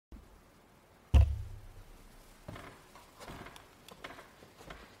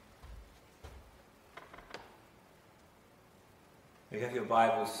you have your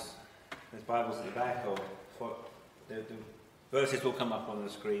Bibles, there's Bibles at the back, or the verses will come up on the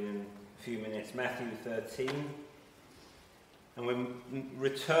screen in a few minutes. Matthew 13. And we're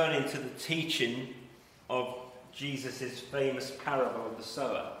returning to the teaching of Jesus' famous parable of the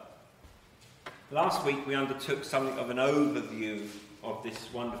sower. Last week we undertook something of an overview of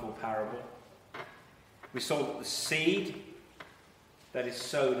this wonderful parable. We saw that the seed that is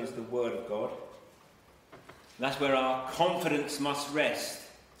sown is the word of God. That's where our confidence must rest,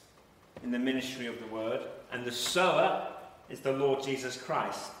 in the ministry of the word. And the sower is the Lord Jesus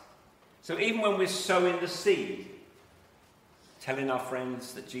Christ. So even when we're sowing the seed, telling our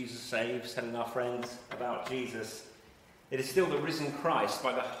friends that Jesus saves, telling our friends about Jesus, it is still the risen Christ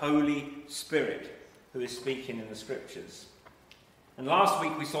by the Holy Spirit who is speaking in the Scriptures. And last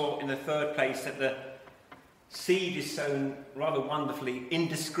week we saw in the third place that the seed is sown rather wonderfully,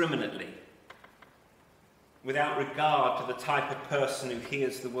 indiscriminately, without regard to the type of person who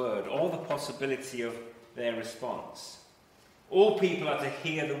hears the word, or the possibility of their response. All people are to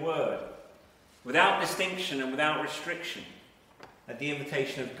hear the word, without distinction and without restriction, at the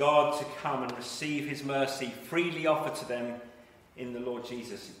invitation of God to come and receive his mercy freely offered to them in the Lord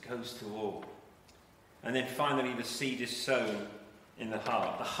Jesus. It goes to all. And then finally the seed is sown in the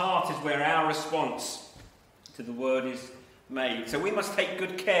heart. The heart is where our response to the word is made. So we must take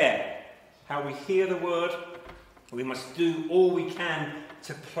good care how we hear the word. We must do all we can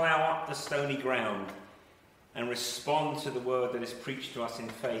to plough up the stony ground and respond to the word that is preached to us in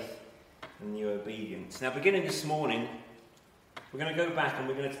faith and new obedience. Now, beginning this morning, we're going to go back and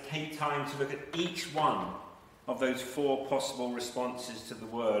we're going to take time to look at each one of those four possible responses to the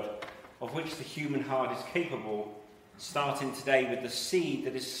word, of which the human heart is capable, starting today with the seed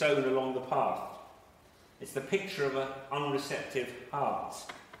that is sown along the path. It's the picture of an unreceptive heart.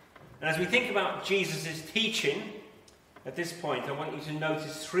 And as we think about Jesus' teaching, at this point, I want you to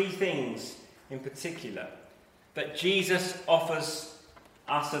notice three things in particular. That Jesus offers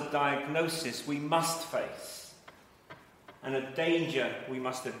us a diagnosis we must face, and a danger we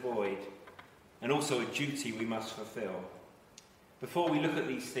must avoid, and also a duty we must fulfill. Before we look at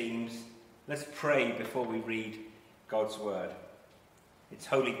these themes, let's pray before we read God's word. It's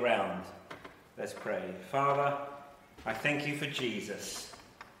holy ground. Let's pray. Father, I thank you for Jesus.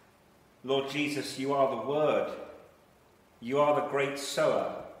 Lord Jesus, you are the word. You are the great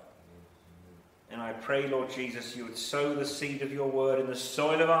sower. And I pray, Lord Jesus, you would sow the seed of your word in the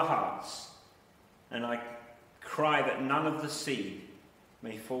soil of our hearts. And I cry that none of the seed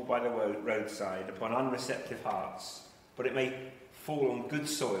may fall by the roadside upon unreceptive hearts, but it may fall on good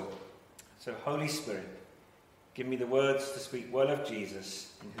soil. So, Holy Spirit, give me the words to speak well of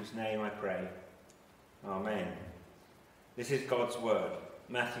Jesus, in whose name I pray. Amen. This is God's word.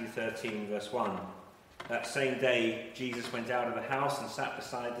 Matthew 13, verse 1. That same day, Jesus went out of the house and sat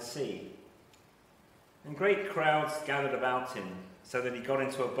beside the sea. And great crowds gathered about him, so that he got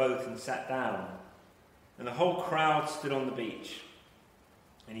into a boat and sat down. And the whole crowd stood on the beach.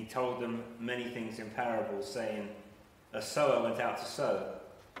 And he told them many things in parables, saying, a sower went out to sow.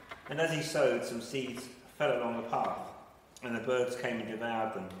 And as he sowed, some seeds fell along the path, and the birds came and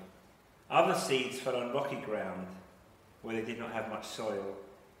devoured them. Other seeds fell on rocky ground, where they did not have much soil.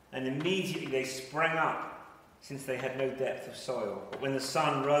 And immediately they sprang up, since they had no depth of soil. But when the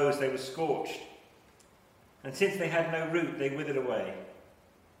sun rose, they were scorched. And since they had no root, they withered away.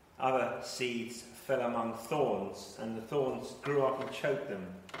 Other seeds fell among thorns, and the thorns grew up and choked them.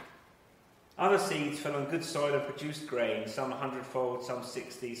 Other seeds fell on good soil and produced grain, some 100-fold, some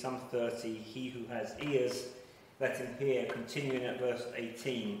 60, some 30. He who has ears, let him hear. Continuing at verse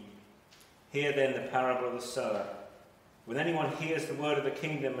 18. Hear then the parable of the sower. When anyone hears the word of the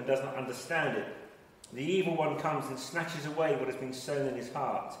kingdom and does not understand it, the evil one comes and snatches away what has been sown in his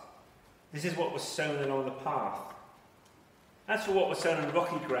heart. This is what was sown along the path. As for what was sown on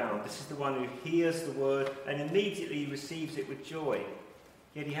rocky ground, this is the one who hears the word and immediately receives it with joy.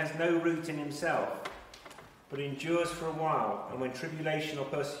 Yet he has no root in himself, but endures for a while, and when tribulation or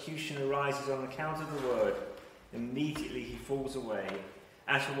persecution arises on account of the word, immediately he falls away.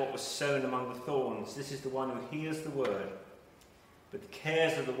 As for what was sown among the thorns, this is the one who hears the word, but the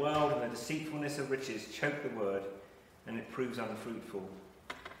cares of the world and the deceitfulness of riches choke the word, and it proves unfruitful.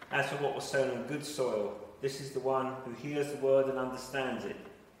 As for what was sown on good soil, this is the one who hears the word and understands it.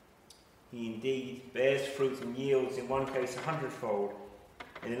 He indeed bears fruit and yields, in one case 100-fold,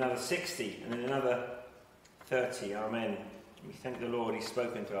 in another 60, and in another 30. Amen. We thank the Lord he's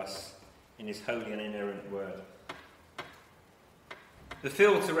spoken to us in his holy and inerrant word. The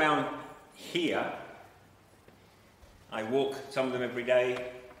fields around here, I walk some of them every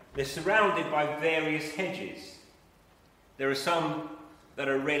day, they're surrounded by various hedges. There are some that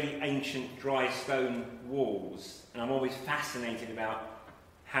are really ancient dry stone walls, and I'm always fascinated about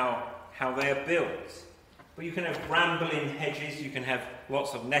how they're built. But you can have bramble-in hedges, you can have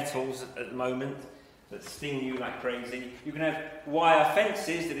lots of nettles at the moment that sting you like crazy. You can have wire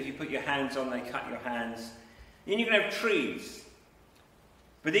fences that if you put your hands on, they cut your hands. And you can have trees.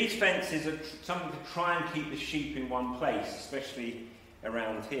 But these fences are something to try and keep the sheep in one place, especially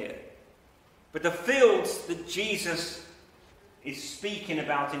around here. But the fields that Jesus is speaking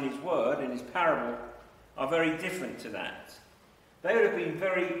about in his word, in his parable, are very different to that. They would have been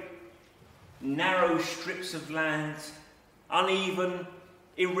very narrow strips of land, uneven,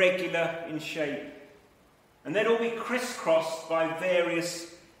 irregular in shape. And they'd all be crisscrossed by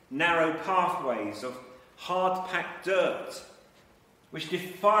various narrow pathways of hard-packed dirt, which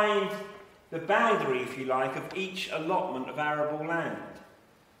defined the boundary, if you like, of each allotment of arable land.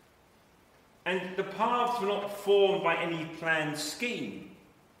 And the paths were not formed by any planned scheme,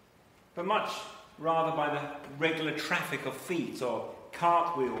 but much rather by the regular traffic of feet or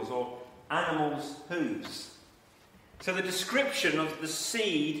cartwheels or animals' hooves. So the description of the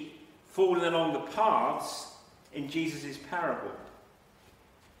seed falling along the paths in Jesus' parable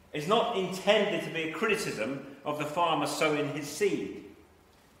is not intended to be a criticism of the farmer sowing his seed.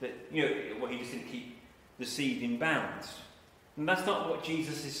 That, he just didn't keep the seed in bounds. And that's not what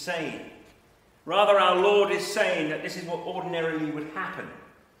Jesus is saying. Rather, our Lord is saying that this is what ordinarily would happen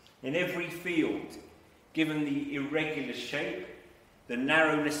in every field, given the irregular shape, the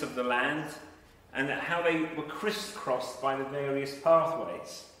narrowness of the land, and how they were crisscrossed by the various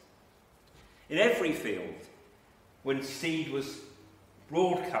pathways. In every field, when seed was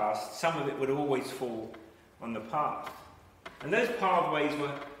broadcast, some of it would always fall on the path. And those pathways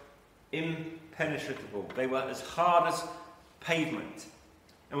were impenetrable. They were as hard as pavement.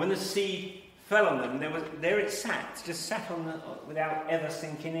 And when the seed fell on them, there it sat, just sat on without ever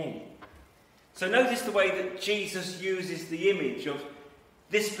sinking in. So notice the way that Jesus uses the image of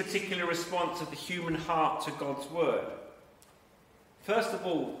this particular response of the human heart to God's word. First of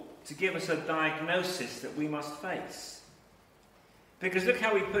all, to give us a diagnosis that we must face. Because look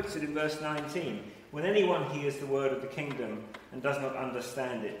how he puts it in verse 19. When anyone hears the word of the kingdom and does not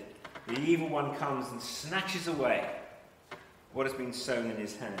understand it, the evil one comes and snatches away what has been sown in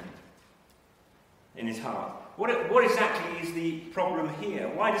his hand, in his heart. What exactly is the problem here?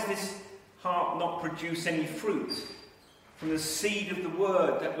 Why does this heart not produce any fruit from the seed of the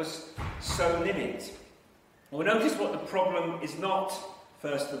word that was sown in it? Well, notice what the problem is not,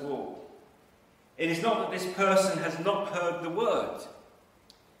 first of all. It is not that this person has not heard the word.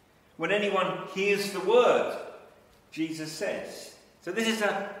 When anyone hears the word, Jesus says. So this is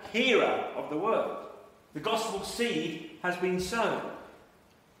a hearer of the word. The gospel seed has been sown.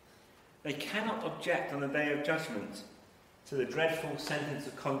 They cannot object on the day of judgment to the dreadful sentence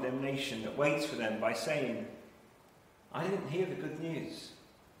of condemnation that waits for them by saying, I didn't hear the good news.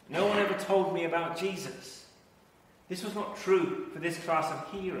 No one ever told me about Jesus. This was not true for this class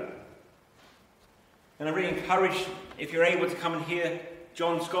of hearer. And I really encourage, if you're able to come and hear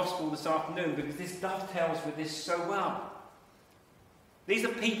John's Gospel this afternoon, because this dovetails with this so well. These are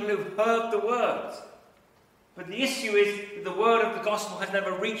people who've heard the word. But the issue is that the word of the gospel has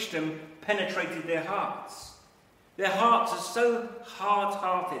never reached them, penetrated their hearts. Their hearts are so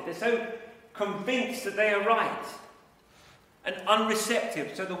hard-hearted, they're so convinced that they are right, and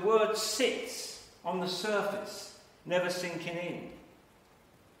unreceptive, so the word sits on the surface, never sinking in.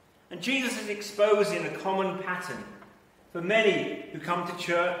 And Jesus is exposing a common pattern for many who come to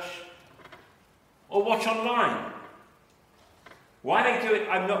church or watch online. Why they do it,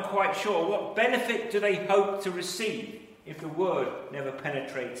 I'm not quite sure. What benefit do they hope to receive if the word never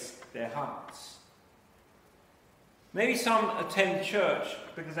penetrates their hearts? Maybe some attend church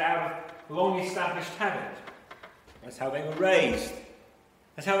because they're out of long-established habit. That's how they were raised.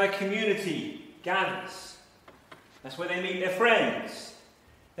 That's how their community gathers. That's where they meet their friends.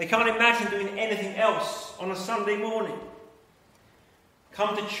 They can't imagine doing anything else on a Sunday morning.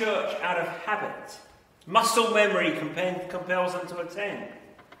 Come to church out of habit. Muscle memory compels them to attend.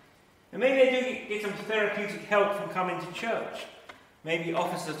 And maybe they do get some therapeutic help from coming to church. Maybe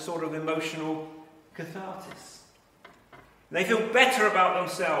offers a sort of emotional catharsis. They feel better about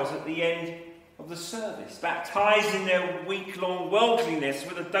themselves at the end of the service, baptizing their week-long worldliness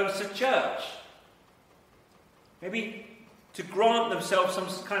with a dose of church. Maybe to grant themselves some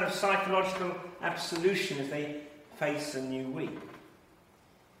kind of psychological absolution as they face a new week.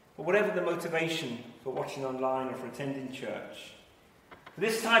 But whatever the motivation for watching online or for attending church, for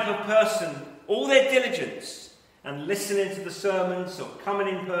this type of person, all their diligence and listening to the sermons or coming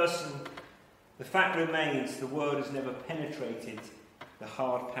in person, the fact remains the word has never penetrated the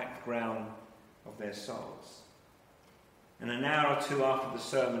hard-packed ground of their souls. And an hour or two after the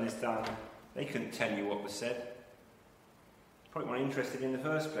sermon is done, they couldn't tell you what was said. Probably weren't interested in the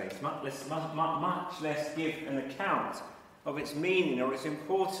first place, much less give an account of its meaning or its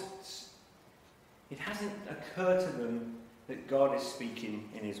importance. It hasn't occurred to them that God is speaking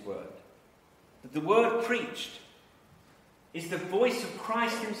in his word. That the word preached is the voice of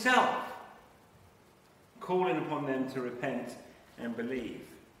Christ himself, calling upon them to repent and believe.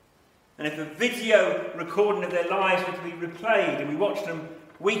 And if a video recording of their lives were to be replayed and we watched them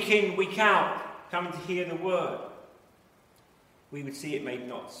week in, week out, coming to hear the word, we would see it made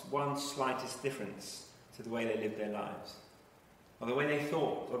not one slightest difference to the way they lived their lives, or the way they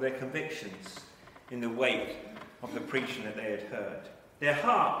thought, or their convictions in the wake of the preaching that they had heard. Their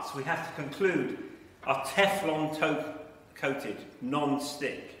hearts, we have to conclude, are Teflon-coated,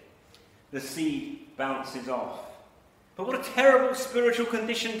 non-stick. The seed bounces off. But what a terrible spiritual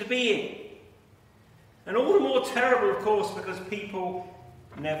condition to be in. And all the more terrible, of course, because people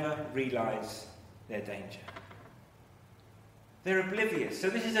never realise their danger. They're oblivious. So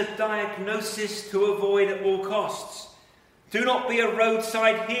this is a diagnosis to avoid at all costs. Do not be a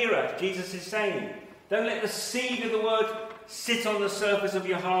roadside hearer, Jesus is saying. Don't let the seed of the word sit on the surface of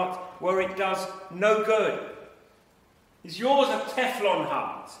your heart where it does no good. Is yours a Teflon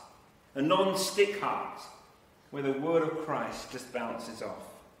heart, a non-stick heart, where the word of Christ just bounces off?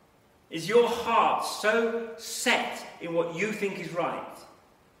 Is your heart so set in what you think is right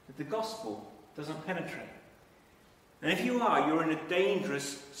that the gospel doesn't penetrate? And if you are, you're in a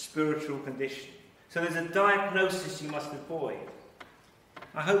dangerous spiritual condition. So there's a diagnosis you must avoid.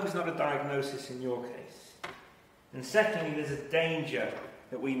 I hope it's not a diagnosis in your case. And secondly, there's a danger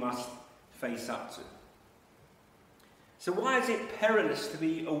that we must face up to. So why is it perilous to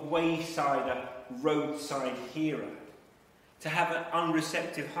be a waysider, roadside hearer? To have an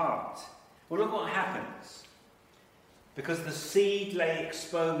unreceptive heart? Well, look what happens. Because the seed lay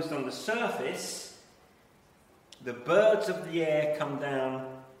exposed on the surface, the birds of the air come down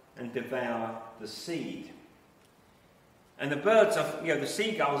and devour the seed. And the birds are, the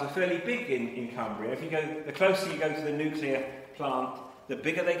seagulls are fairly big in Cumbria. If you go, the closer you go to the nuclear plant, the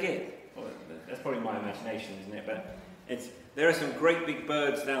bigger they get. Well, that's probably my imagination, isn't it? But there are some great big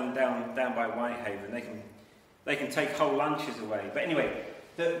birds down by Whitehaven. They can take whole lunches away. But anyway,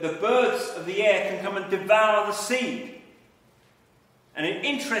 the birds of the air can come and devour the seed. And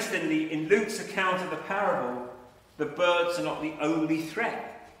interestingly, in Luke's account of the parable, the birds are not the only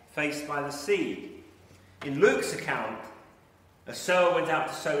threat faced by the seed. In Luke's account, a sower went out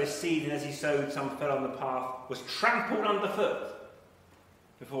to sow his seed, and as he sowed, some fell on the path, was trampled underfoot,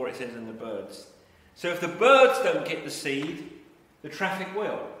 before it says in the birds. So if the birds don't get the seed, the traffic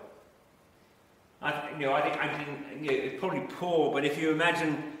will. It's probably poor, but if you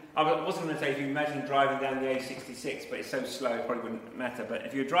imagine, I wasn't going to say if you imagine driving down the A66, but it's so slow it probably wouldn't matter. But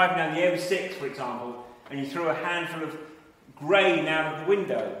if you're driving down the M6, for example, and you threw a handful of grain out of the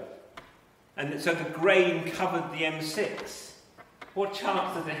window, and so the grain covered the M6, what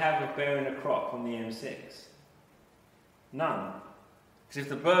chance does it have of bearing a crop on the M6? None. Because if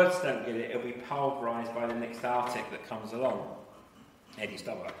the birds don't get it, it'll be pulverised by the next Arctic that comes along. Eddie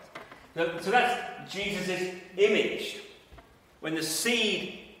Stubborn. So that's Jesus' image. When the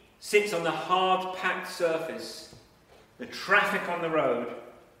seed sits on the hard-packed surface, the traffic on the road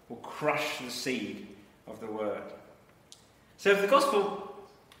will crush the seed of the word. So if the gospel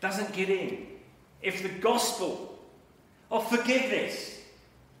doesn't get in, if the gospel of forgiveness,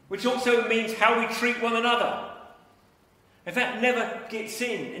 which also means how we treat one another, if that never gets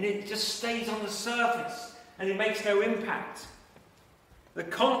in and it just stays on the surface and it makes no impact, the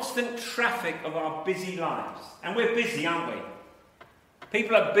constant traffic of our busy lives, and we're busy, aren't we?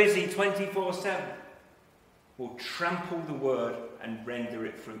 People are busy 24/7, will trample the word and render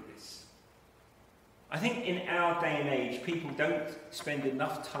it fruitless. I think in our day and age, people don't spend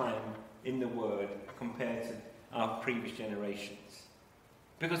enough time in the word compared to our previous generations.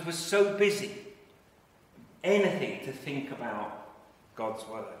 Because we're so busy, anything to think about God's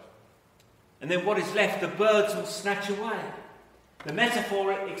word. And then what is left, the birds will snatch away. The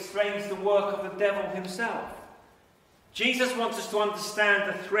metaphor explains the work of the devil himself. Jesus wants us to understand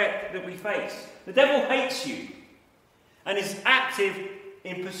the threat that we face. The devil hates you and is active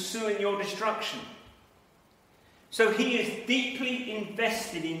in pursuing your destruction. So he is deeply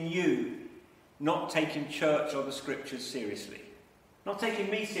invested in you not taking church or the scriptures seriously. Not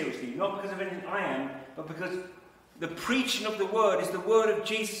taking me seriously, not because of anything I am, but because the preaching of the word is the word of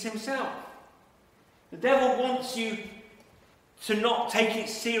Jesus himself. The devil wants you to not take it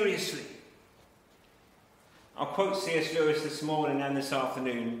seriously. I'll quote C.S. Lewis this morning and this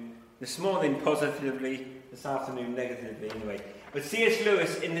afternoon. This morning positively, this afternoon negatively anyway. But C.S.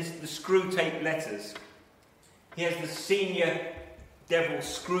 Lewis, in the Screwtape Letters, he has the senior devil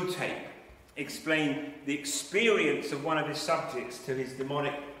Screwtape explain the experience of one of his subjects to his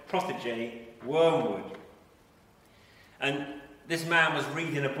demonic protege, Wormwood. And this man was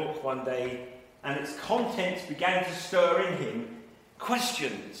reading a book one day, and its contents began to stir in him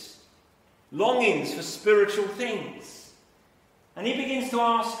questions, longings for spiritual things. And he begins to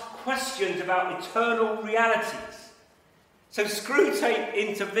ask questions about eternal realities. So Screwtape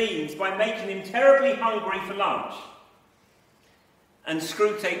intervenes by making him terribly hungry for lunch. And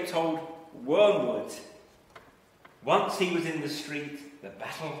Screwtape told Wormwood, once he was in the street, the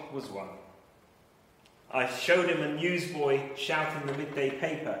battle was won. I showed him a newsboy shouting the midday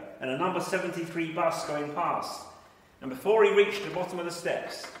paper and a number 73 bus going past. And before he reached the bottom of the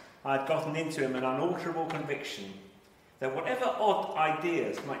steps, I had gotten into him an unalterable conviction that whatever odd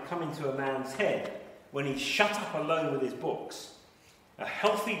ideas might come into a man's head when he's shut up alone with his books, a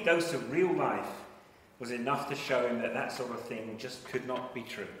healthy dose of real life was enough to show him that that sort of thing just could not be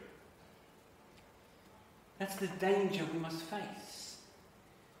true. That's the danger we must face.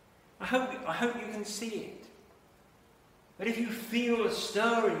 I hope you can see it. But if you feel a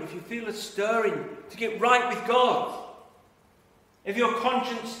stirring to get right with God, if your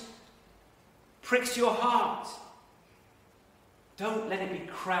conscience pricks your heart, don't let it be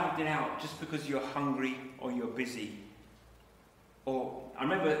crowded out just because you're hungry or you're busy. Or I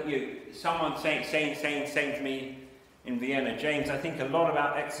remember someone saying to me in Vienna, James, I think a lot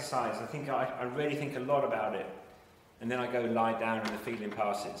about exercise. I really think a lot about it. And then I go lie down and the feeling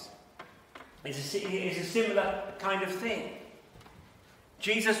passes. It's a similar kind of thing.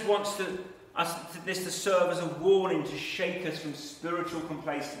 Jesus wants this to serve as a warning to shake us from spiritual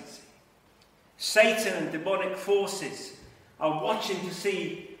complacency. Satan and demonic forces are watching to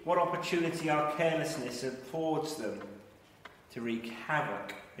see what opportunity our carelessness affords them to wreak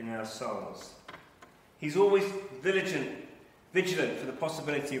havoc in our souls. He's always vigilant for the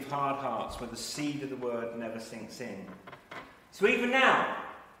possibility of hard hearts where the seed of the word never sinks in. So even now,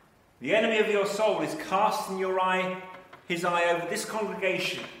 the enemy of your soul is casting his eye over this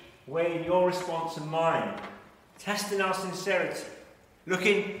congregation, weighing your response and mine, testing our sincerity,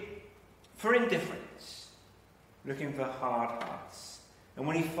 looking for indifference, looking for hard hearts. And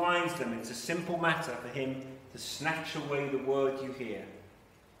when he finds them, it's a simple matter for him to snatch away the word you hear,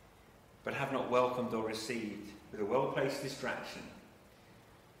 but have not welcomed or received with a well-placed distraction.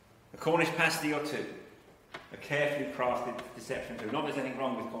 A Cornish pasty or two, a carefully crafted deception too. Not that there's anything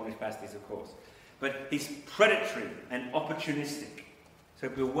wrong with Cornish pasties, of course, but he's predatory and opportunistic. So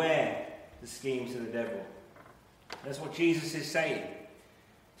beware the schemes of the devil. That's what Jesus is saying.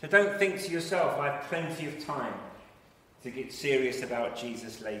 So don't think to yourself, I have plenty of time to get serious about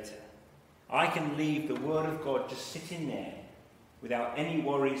Jesus later. I can leave the Word of God just sitting there without any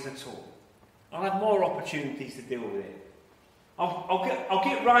worries at all. I'll have more opportunities to deal with it. I'll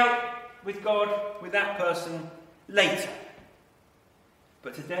get right with God, with that person, later.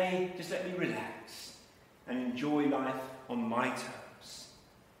 But today, just let me relax and enjoy life on my terms.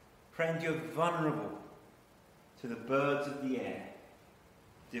 Friend, you're vulnerable to the birds of the air,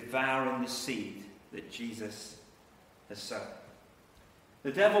 devouring the seed that Jesus has sown.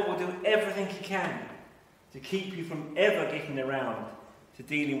 The devil will do everything he can to keep you from ever getting around to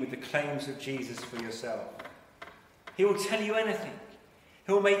dealing with the claims of Jesus for yourself. He will tell you anything.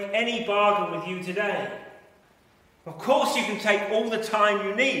 He'll make any bargain with you today. Of course you can take all the time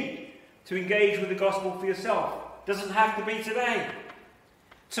you need to engage with the gospel for yourself. It doesn't have to be today.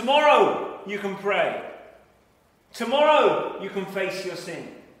 Tomorrow you can pray. Tomorrow you can face your sin.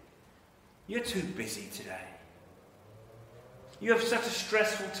 You're too busy today. You have such a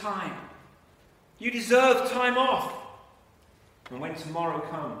stressful time. You deserve time off. And when tomorrow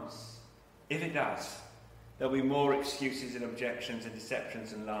comes, if it does, there'll be more excuses and objections and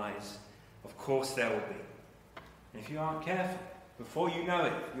deceptions and lies. Of course there will be. And if you aren't careful, before you know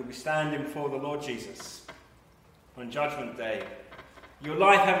it, you'll be standing before the Lord Jesus on Judgment Day. Your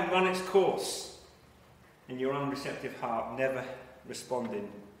life having run its course, and your unreceptive heart never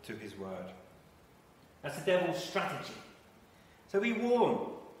responding to his word. That's the devil's strategy. So be warned.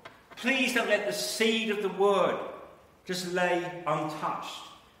 Please don't let the seed of the word just lay untouched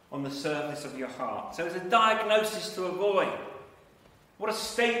on the surface of your heart. So it's a diagnosis to avoid. What a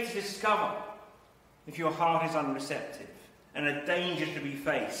state to discover if your heart is unreceptive, and a danger to be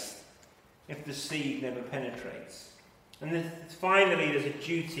faced if the seed never penetrates. And then finally, there's a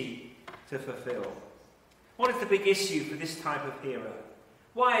duty to fulfill. What is the big issue for this type of hero?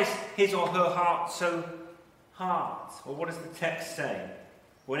 Why is his or her heart so heart. Or what does the text say?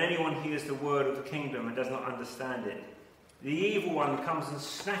 When anyone hears the word of the kingdom and does not understand it, the evil one comes and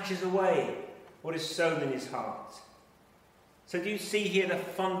snatches away what is sown in his heart. So do you see here the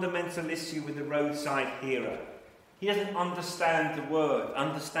fundamental issue with the roadside hearer? He doesn't understand the word.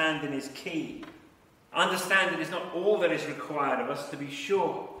 Understanding is key. Understanding is not all that is required of us, to be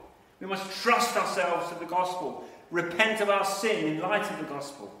sure. We must trust ourselves to the gospel, repent of our sin in light of the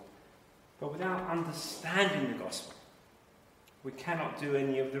gospel. But without understanding the gospel, we cannot do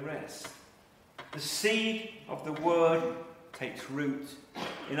any of the rest. The seed of the word takes root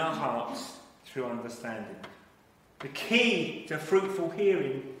in our hearts through understanding. The key to fruitful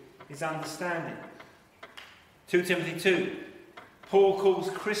hearing is understanding. 2 Timothy 2, Paul calls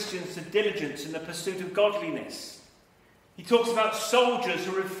Christians to diligence in the pursuit of godliness. He talks about soldiers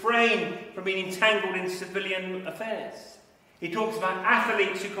who refrain from being entangled in civilian affairs. He talks about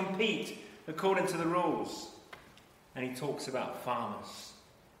athletes who compete according to the rules. And he talks about farmers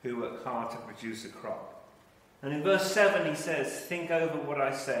who work hard to produce a crop. And in verse 7 he says, think over what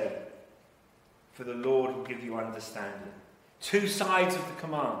I say, for the Lord will give you understanding. Two sides of the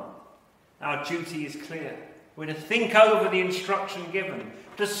command. Our duty is clear. We're to think over the instruction given,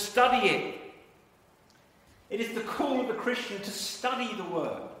 to study it. It is the call of the Christian to study the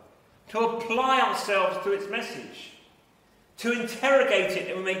word, to apply ourselves to its message, to interrogate it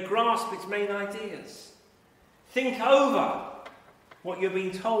that we may grasp its main ideas. Think over what you're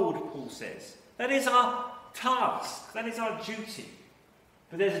being told, Paul says. That is our task. That is our duty.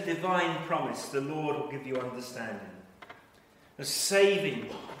 But there's a divine promise. The Lord will give you understanding. A saving,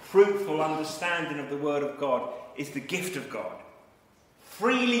 fruitful understanding of the Word of God is the gift of God,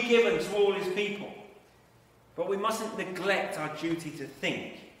 freely given to all his people. But we mustn't neglect our duty to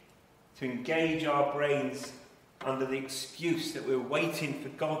think, to engage our brains under the excuse that we're waiting for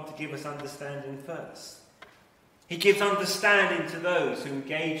God to give us understanding first. He gives understanding to those who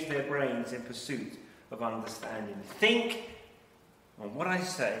engage their brains in pursuit of understanding. Think on what I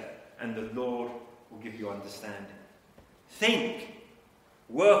say, and the Lord will give you understanding. Think.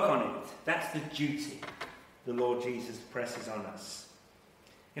 Work on it. That's the duty the Lord Jesus presses on us.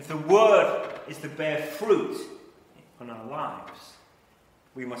 If the word is to bear fruit on our lives,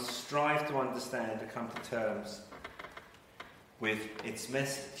 we must strive to understand, to come to terms with its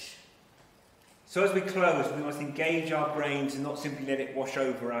message. So as we close, we must engage our brains and not simply let it wash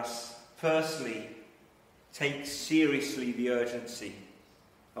over us. Firstly, take seriously the urgency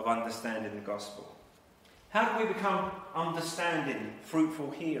of understanding the gospel. How do we become understanding,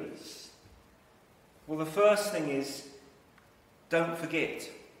 fruitful hearers? Well, the first thing is, don't forget,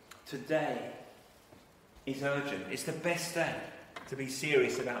 today is urgent. It's the best day to be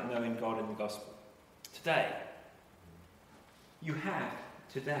serious about knowing God and the gospel. Today. You have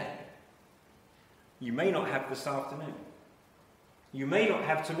today. You may not have this afternoon. You may not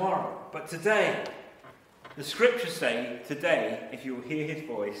have tomorrow, but today. The scriptures say, today, if you will hear his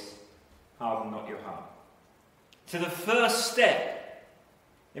voice, harden not your heart. So the first step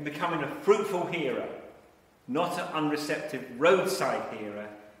in becoming a fruitful hearer, not an unreceptive roadside hearer,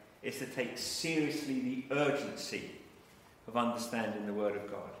 is to take seriously the urgency of understanding the Word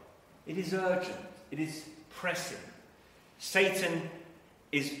of God. It is urgent. It is pressing. Satan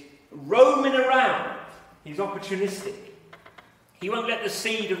is roaming around. He's opportunistic. He won't let the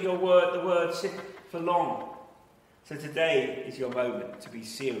seed of your word, the word, sit for long. So today is your moment to be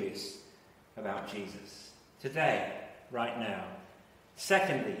serious about Jesus. Today, right now.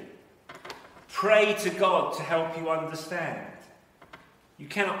 Secondly, pray to God to help you understand. You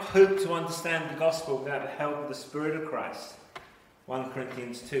cannot hope to understand the gospel without the help of the Spirit of Christ. 1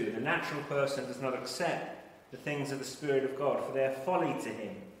 Corinthians 2. The natural person does not accept the things of the Spirit of God, for they are folly to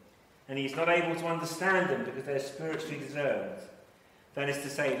him, and he is not able to understand them because they are spiritually discerned. That is to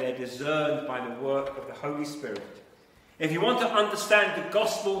say, they are discerned by the work of the Holy Spirit. If you want to understand the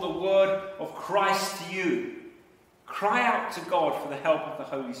gospel, the word of Christ to you, cry out to God for the help of the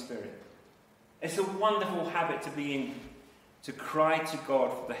Holy Spirit. It's a wonderful habit to be in, to cry to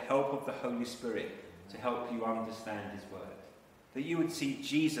God for the help of the Holy Spirit to help you understand his word. That you would see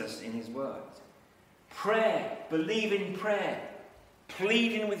Jesus in his word. Prayer, believing prayer,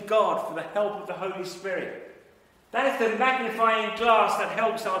 pleading with God for the help of the Holy Spirit. That is the magnifying glass that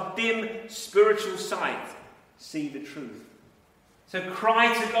helps our dim spiritual sight see the truth. So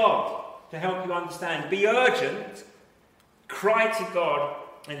cry to God to help you understand. Be urgent, cry to God,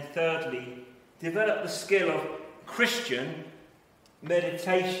 and thirdly, develop the skill of Christian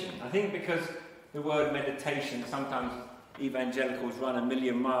meditation. I think because the word meditation, sometimes evangelicals run a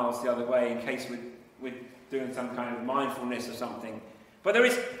million miles the other way in case we're doing some kind of mindfulness or something. But there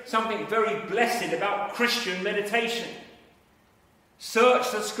is something very blessed about Christian meditation.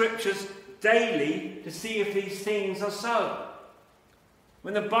 Search the Scriptures daily to see if these things are so.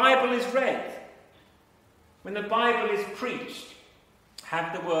 When the Bible is read, when the Bible is preached,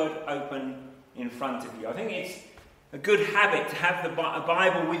 have the Word open in front of you. I think it's a good habit to have a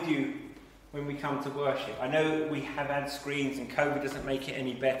Bible with you when we come to worship. I know we have had screens and COVID doesn't make it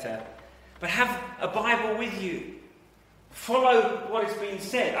any better, but have a Bible with you. Follow what is being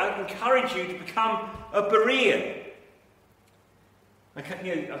said. I encourage you to become a Berean.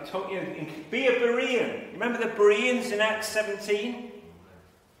 I've told you, be a Berean. Remember the Bereans in Acts 17?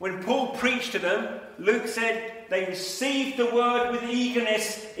 When Paul preached to them, Luke said they received the word with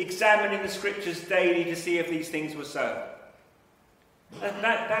eagerness, examining the Scriptures daily to see if these things were so.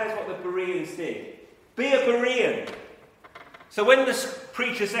 That is what the Bereans did. Be a Berean. So when the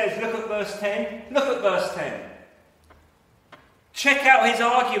preacher says, look at verse 10, look at verse 10. Check out his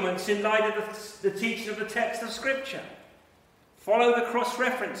arguments in light of the teaching of the text of Scripture. Follow the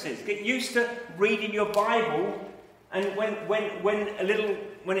cross-references. Get used to reading your Bible, and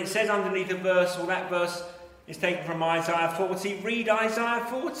when it says underneath a verse, or that verse is taken from Isaiah 40, read Isaiah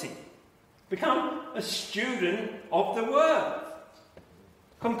 40. Become a student of the Word.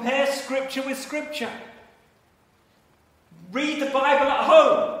 Compare Scripture with Scripture. Read the Bible at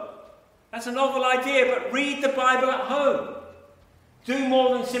home. That's a novel idea, but read the Bible at home. Do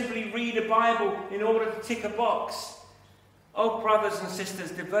more than simply read a Bible in order to tick a box. Oh, brothers and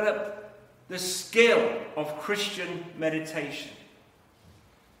sisters, develop the skill of Christian meditation.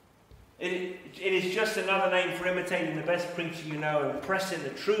 It is just another name for imitating the best preacher you know and pressing the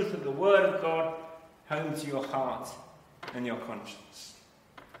truth of the Word of God home to your heart and your conscience.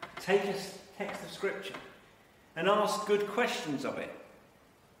 Take a text of Scripture and ask good questions of it.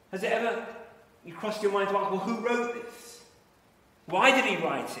 Has it ever crossed your mind to ask, well, who wrote this? Why did he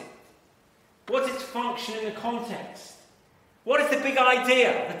write it? What's its function in the context? What is the big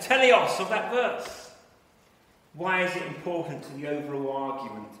idea, the teleos of that verse? Why is it important to the overall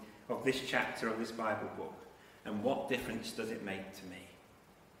argument of this chapter of this Bible book? And what difference does it make to me?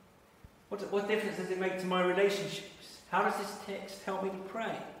 What difference does it make to my relationships? How does this text help me to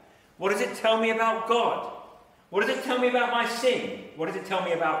pray? What does it tell me about God? What does it tell me about my sin? What does it tell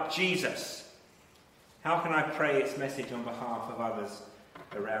me about Jesus? How can I pray its message on behalf of others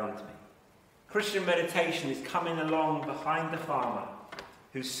around me? Christian meditation is coming along behind the farmer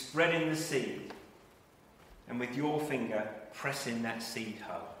who's spreading the seed, and with your finger pressing that seed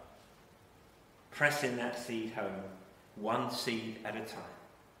home. Pressing that seed home, one seed at a time.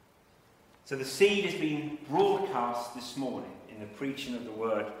 So the seed is being broadcast this morning in the preaching of the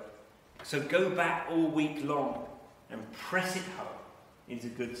Word. So go back all week long and press it home into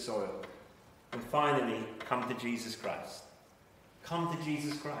good soil. And finally, come to Jesus Christ. Come to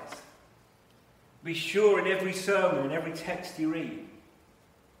Jesus Christ. Be sure in every sermon, in every text you read,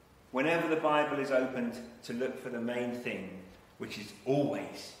 whenever the Bible is opened, to look for the main thing, which is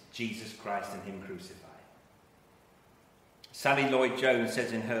always Jesus Christ and Him crucified. Sally Lloyd-Jones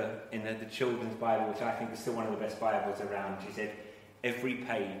says in the Children's Bible, which I think is still one of the best Bibles around, she said, every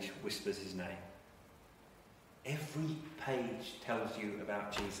page whispers His name. Every page tells you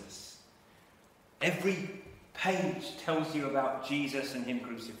about Jesus. Every page tells you about Jesus and Him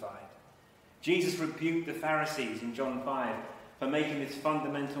crucified. Jesus rebuked the Pharisees in John 5 for making this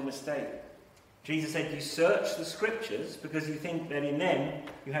fundamental mistake. Jesus said, you search the Scriptures because you think that in them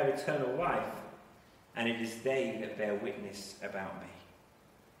you have eternal life, and it is they that bear witness about me.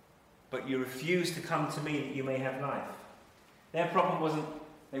 But you refuse to come to me that you may have life. Their problem wasn't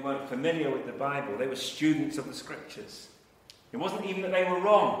they weren't familiar with the Bible. They were students of the Scriptures. It wasn't even that they were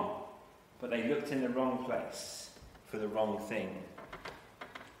wrong, but they looked in the wrong place for the wrong thing.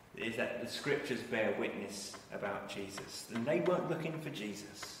 It is that the Scriptures bear witness about Jesus. And they weren't looking for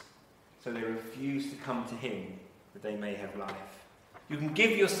Jesus. So they refused to come to Him that they may have life. You can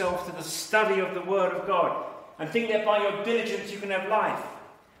give yourself to the study of the Word of God and think that by your diligence you can have life.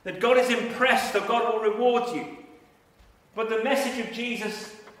 That God is impressed or God will reward you. But the message of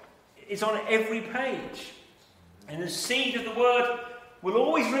Jesus is on every page. And the seed of the Word will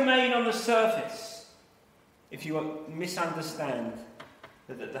always remain on the surface if you misunderstand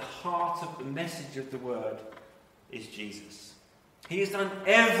that at the heart of the message of the Word is Jesus. He has done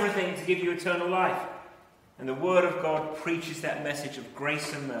everything to give you eternal life. And the Word of God preaches that message of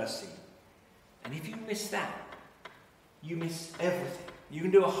grace and mercy. And if you miss that, you miss everything. You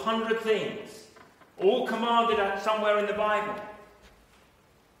can do 100 things, all commanded somewhere in the Bible,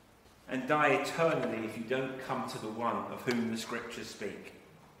 and die eternally if you don't come to the one of whom the Scriptures speak,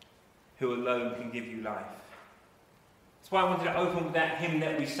 who alone can give you life. It's That's why I wanted to open with that hymn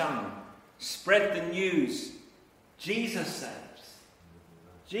that we sung. Spread the news. Jesus saves.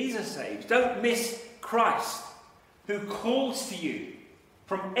 Jesus saves. Don't miss Christ, who calls to you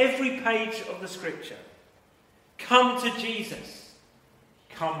from every page of the Scripture. Come to Jesus.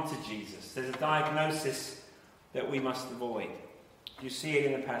 Come to Jesus. There's a diagnosis that we must avoid. You see it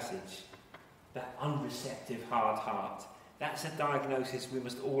in the passage. That unreceptive, hard heart. That's a diagnosis we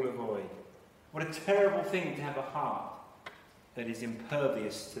must all avoid. What a terrible thing to have a heart that is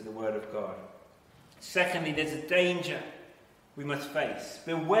impervious to the Word of God. Secondly, there's a danger we must face.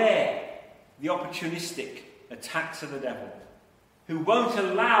 Beware the opportunistic attacks of the devil, who won't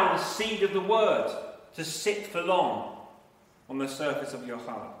allow the seed of the Word to sit for long on the surface of your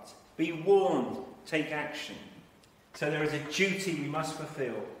heart. Be warned, take action. So there is a duty we must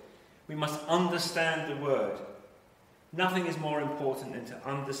fulfill. We must understand the Word. Nothing is more important than to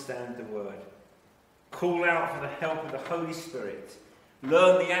understand the Word. Call out for the help of the Holy Spirit.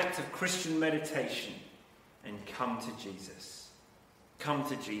 Learn the act of Christian meditation and come to Jesus. Come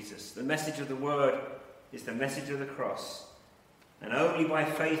to Jesus. The message of the Word is the message of the cross. And only by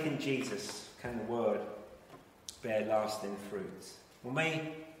faith in Jesus can the Word bear lasting fruit. Well,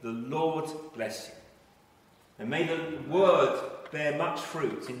 may the Lord bless you. And may the Word bear much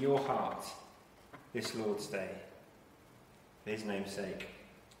fruit in your heart this Lord's Day. For His name's sake.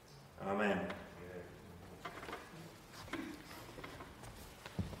 Amen.